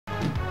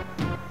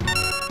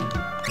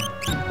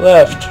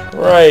Left,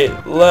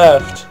 right,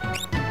 left.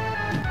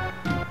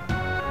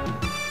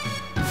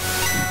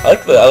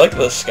 I like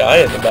the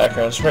sky in the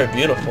background. It's very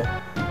beautiful.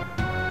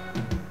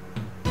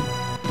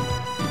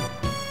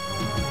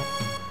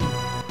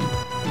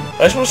 Am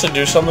I supposed to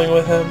do something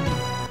with him?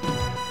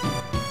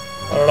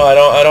 I don't know.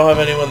 I don't have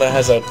anyone that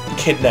has a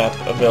kidnap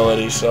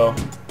ability, so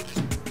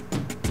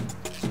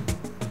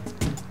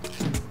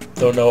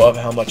don't know of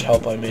how much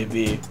help I may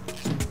be.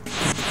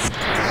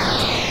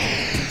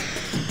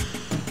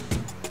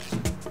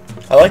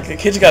 I like the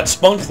kid's got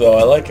spunk though.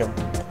 I like him.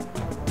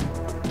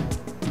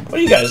 What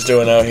are you guys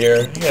doing out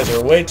here? You guys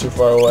are way too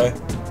far away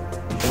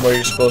from where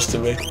you're supposed to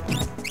be.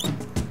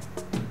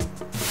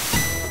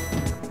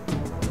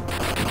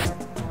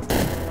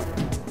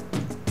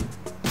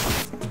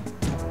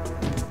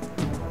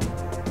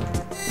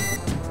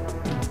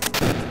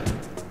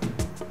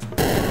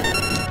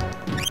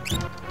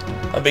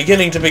 I'm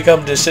beginning to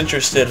become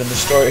disinterested in the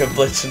story of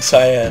Blitz and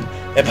Cyan.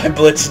 And by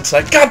Blitz and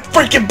Cyan, God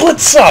freaking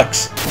Blitz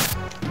sucks!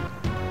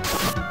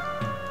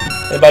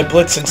 And by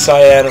Blitz and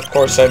Cyan, of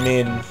course, I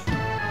mean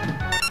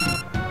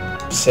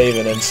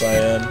Savin and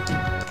Cyan.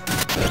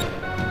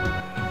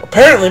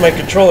 Apparently my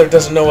controller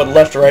doesn't know what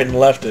left, right, and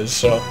left is,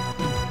 so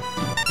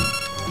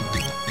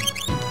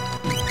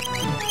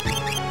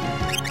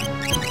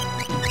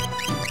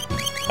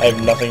I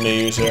have nothing to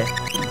use here.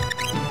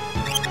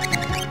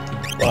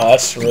 Wow,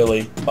 that's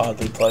really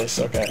oddly placed.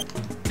 Okay.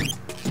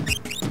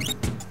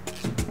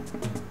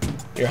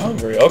 You're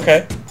hungry.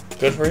 Okay.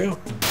 Good for you.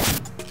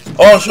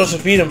 Oh, I'm supposed to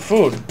feed him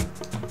food.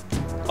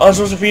 Oh, I'm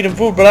supposed to feed him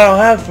food, but I don't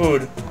have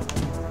food.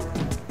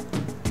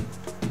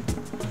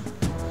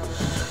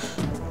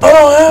 I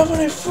don't have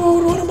any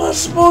food. What am I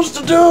supposed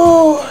to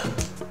do?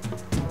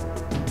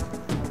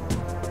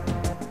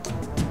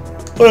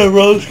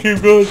 Whatever, let's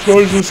keep going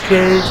towards this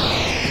cave.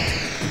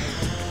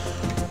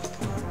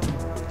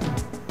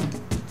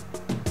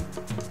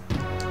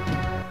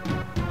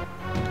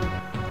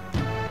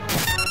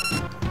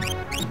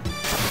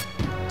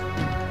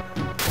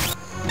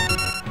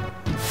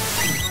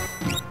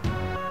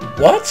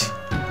 What?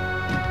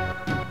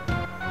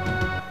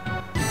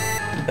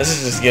 This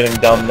is just getting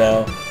dumb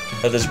now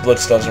that this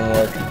blitz doesn't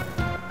work.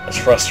 That's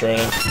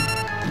frustrating.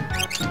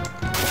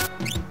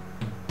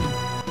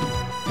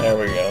 There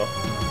we go.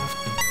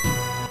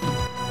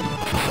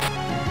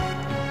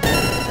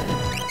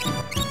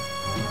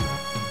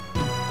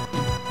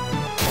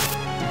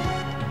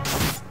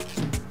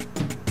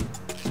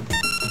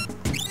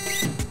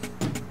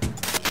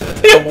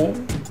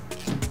 Ew.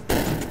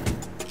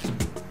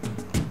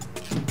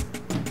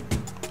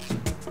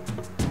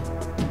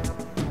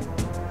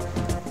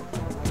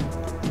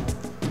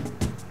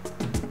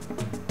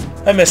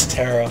 I miss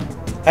Terra.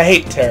 I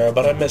hate Terra,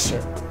 but I miss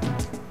her.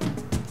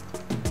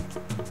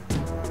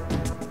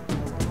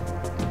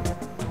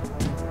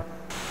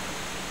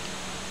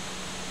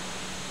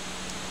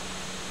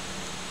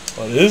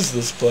 What is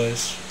this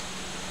place?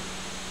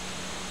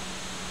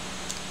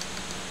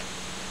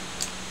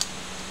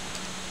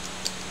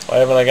 Why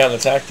haven't I gotten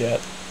attacked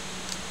yet?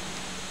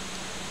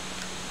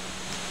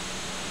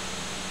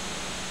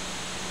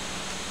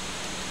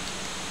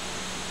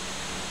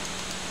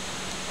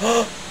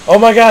 Oh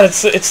my God!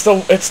 It's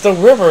the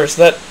rivers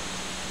that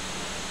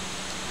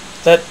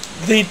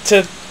lead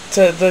to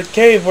the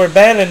cave where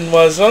Bannon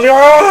was.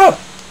 Ah!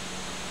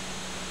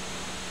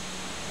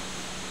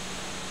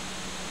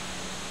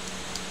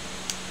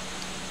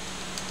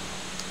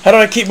 How do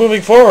I keep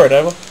moving forward,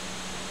 Emma?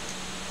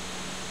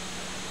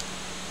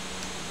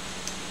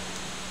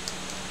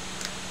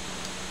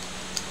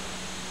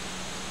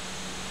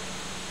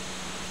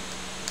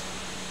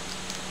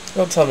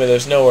 Don't tell me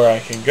there's nowhere I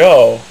can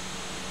go.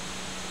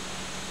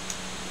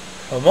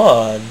 Come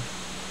on.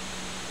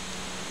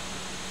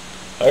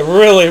 I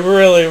really,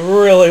 really,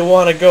 really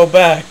want to go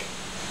back.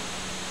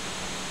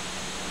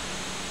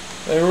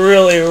 I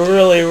really,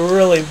 really,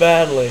 really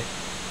badly.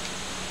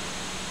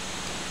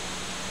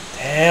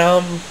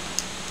 Damn.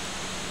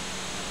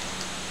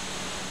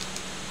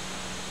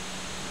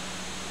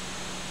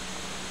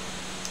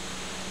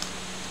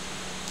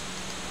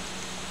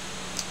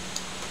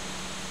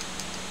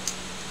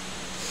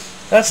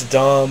 That's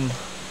dumb.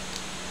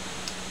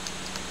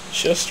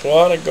 Just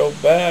want to go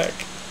back.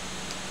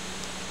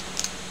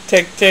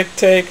 Take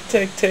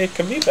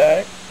me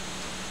back.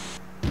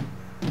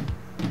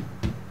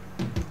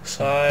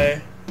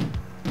 Sigh.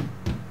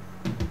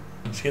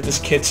 Let's get this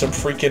kid some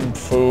freaking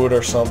food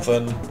or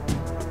something.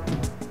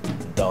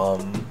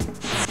 Dumb.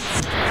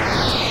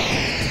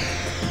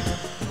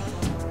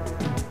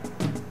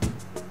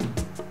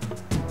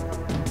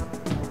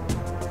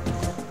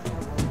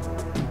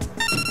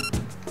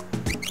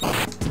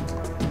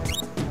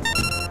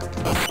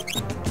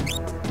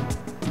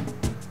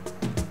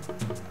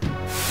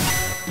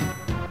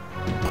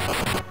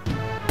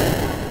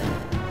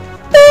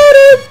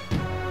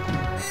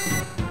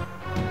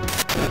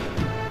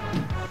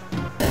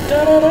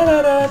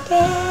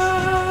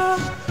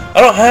 I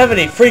don't have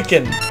any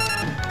freaking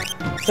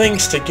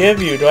things to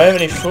give you. Do I have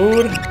any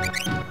food?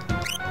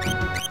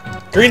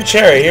 Green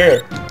cherry,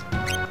 here.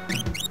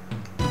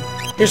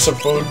 Here's some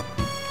food.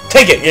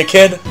 Take it, you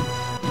kid!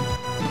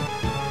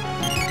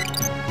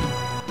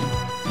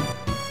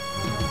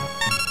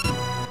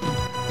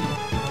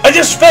 I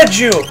just fed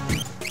you!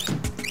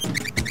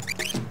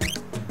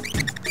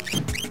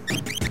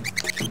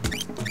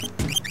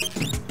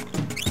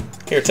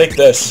 Here, take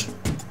this.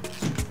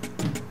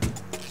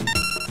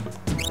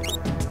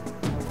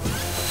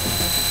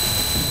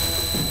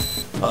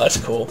 Oh, that's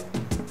cool.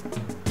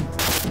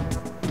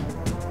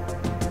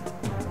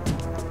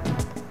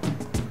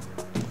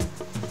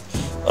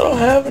 I don't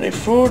have any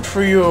food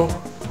for you.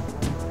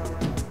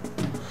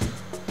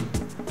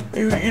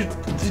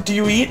 Do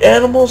you eat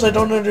animals? I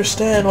don't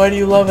understand. Why do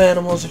you love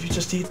animals if you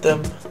just eat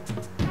them?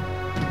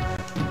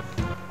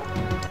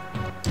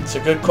 It's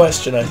a good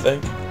question, I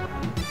think.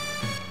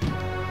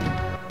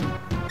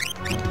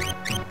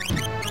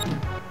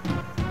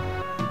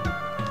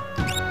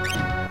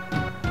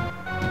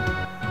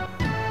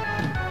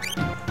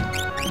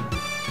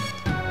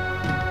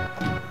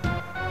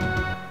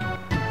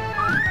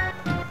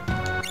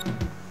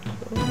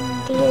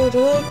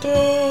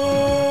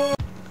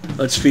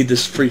 Let's feed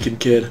this freaking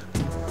kid.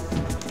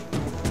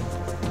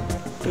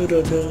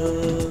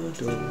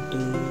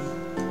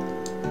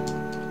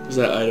 Where's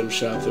that item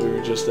shop that we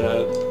were just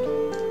at?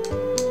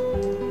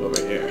 Over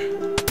here.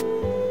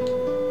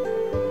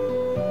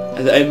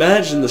 I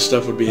imagine the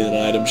stuff would be in an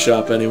item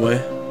shop anyway.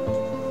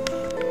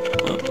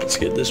 Well, let's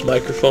get this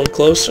microphone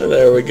closer.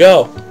 There we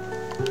go.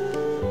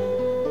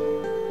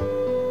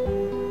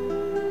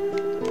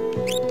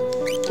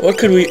 What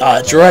could we...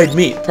 dried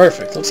meat.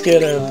 Perfect. Let's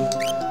get him...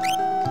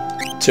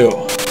 2.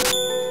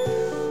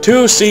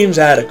 2 seems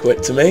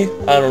adequate to me.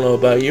 I don't know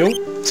about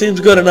you. Seems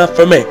good enough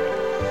for me.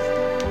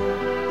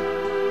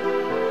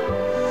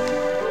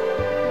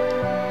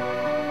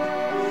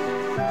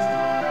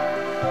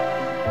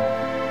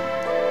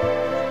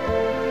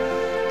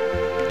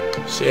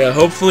 So yeah,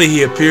 hopefully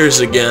he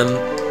appears again.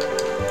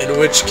 In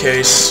which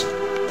case,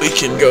 we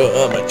can go...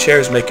 Oh, my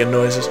chair's making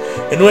noises.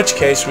 In which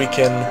case, we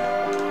can...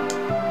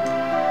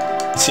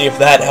 see if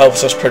that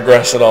helps us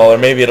progress at all. Or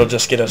maybe it'll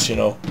just get us, you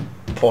know...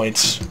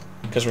 points,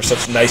 because we're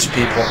such nice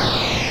people.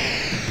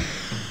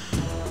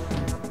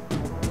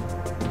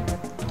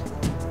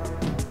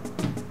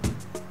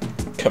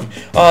 Come.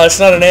 Oh, it's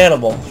not an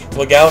animal.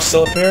 Will Gao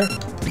still appear?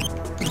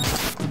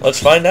 Let's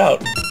find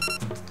out.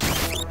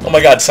 Oh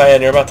my god,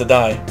 Cyan, you're about to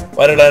die.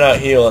 Why did I not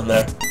heal in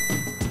there?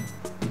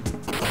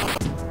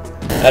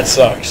 That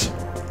sucks.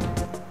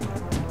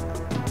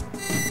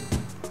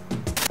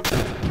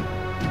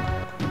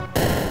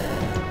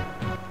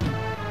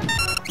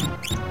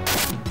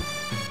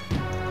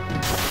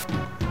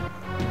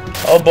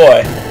 Oh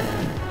boy.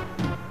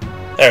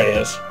 There he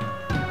is.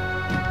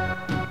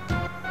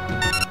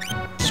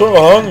 So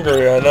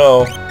hungry, I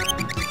know.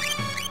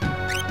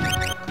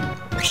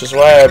 Which is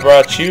why I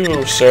brought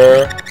you,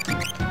 sir.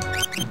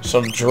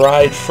 Some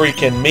dried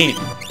freaking meat.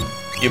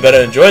 You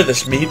better enjoy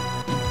this meat.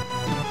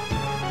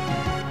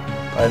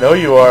 I know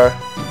you are.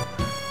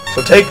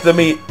 So take the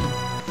meat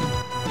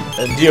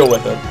and deal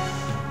with it.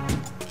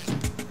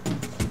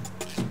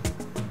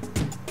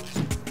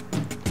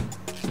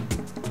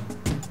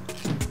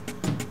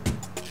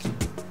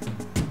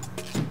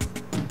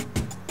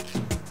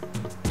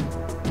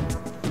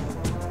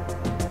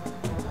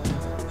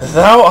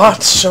 Thou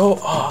art so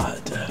odd.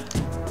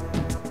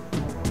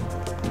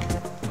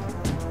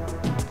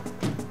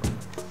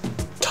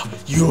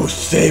 You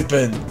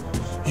Sabin!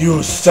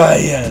 You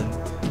Cyan!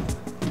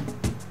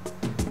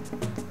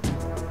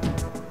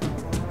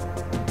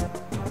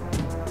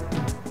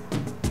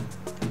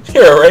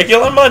 You're a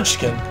regular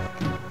munchkin.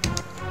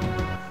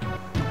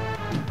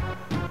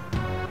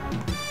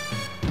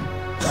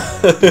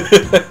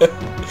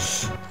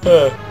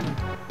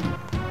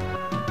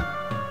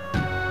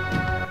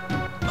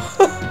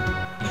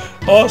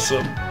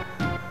 Awesome.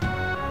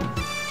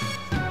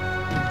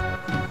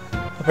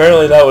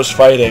 Apparently that was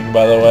fighting,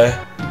 by the way.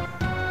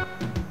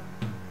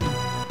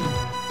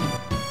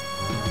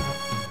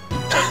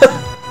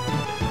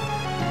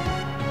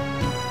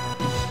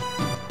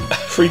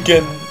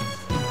 Freaking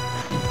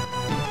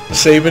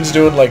Sabin's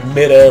doing like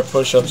mid-air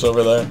push-ups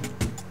over there.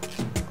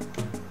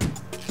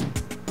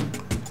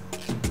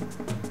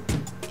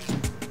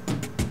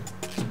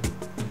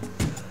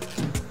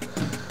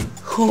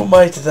 Who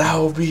might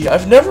thou be?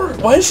 I've never...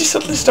 Why does he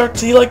suddenly start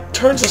to... He like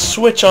turns a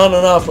switch on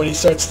and off when he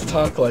starts to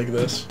talk like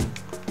this.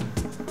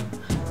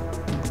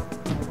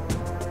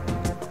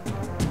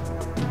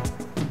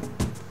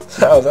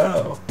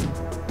 Thou.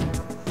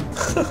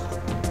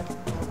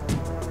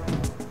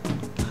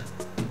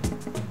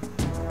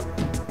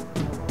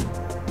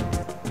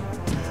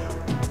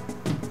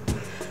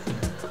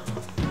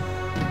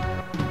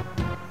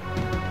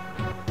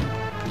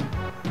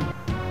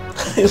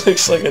 He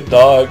looks like a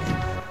dog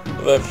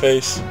with that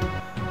face.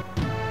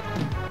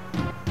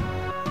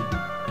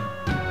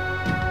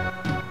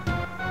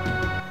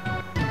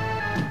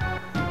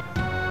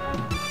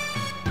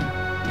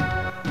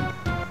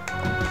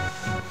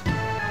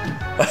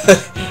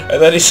 I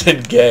thought he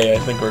said gay. I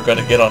think we're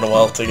gonna get on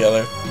well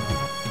together.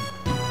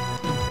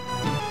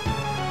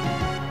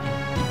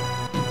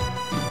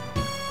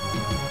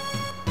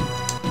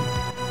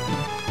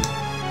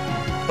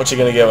 What's he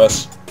gonna give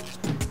us?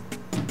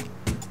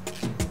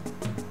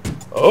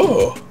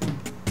 Oh.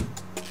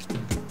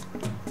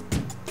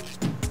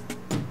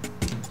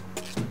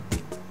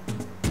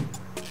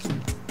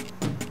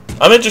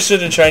 I'm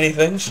interested in shiny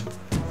things.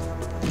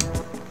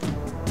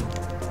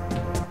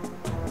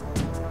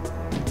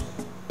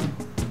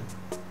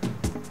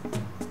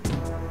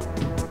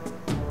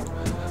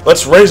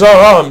 Let's raise our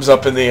arms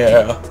up in the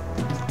air.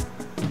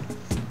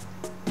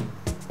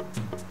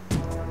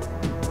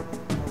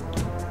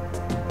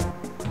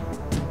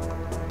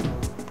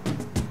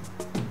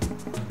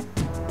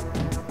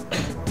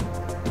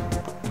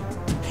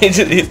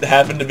 It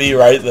happened to be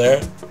right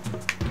there.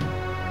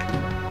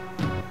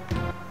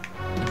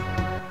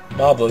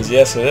 Moblins,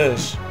 yes it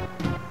is.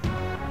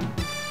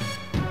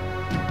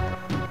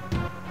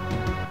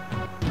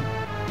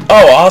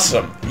 Oh,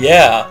 awesome.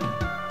 Yeah.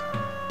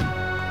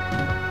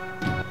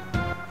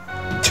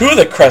 2 of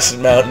the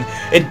Crescent Mountain.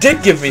 It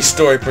did give me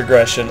story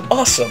progression.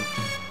 Awesome.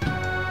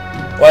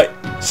 What?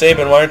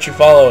 Sabin, why aren't you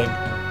following?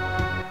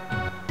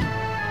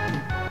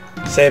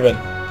 Sabin.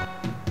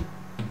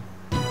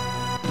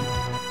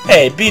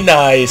 Hey, be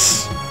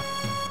nice.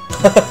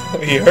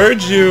 He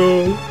heard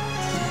you.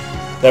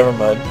 Never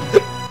mind.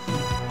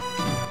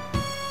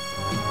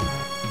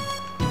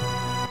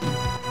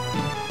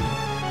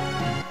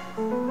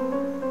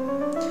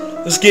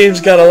 This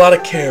game's got a lot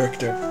of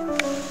character.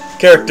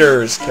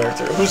 Characters.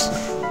 Who's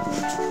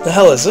the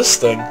hell is this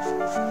thing?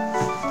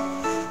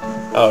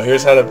 Oh,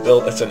 here's how to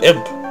build. It's an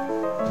imp.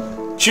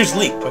 Choose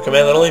Leap, a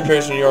command that only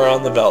appears when you are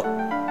on the belt.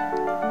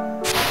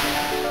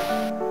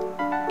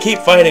 Keep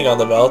fighting on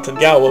the belt, and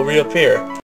Gao will reappear.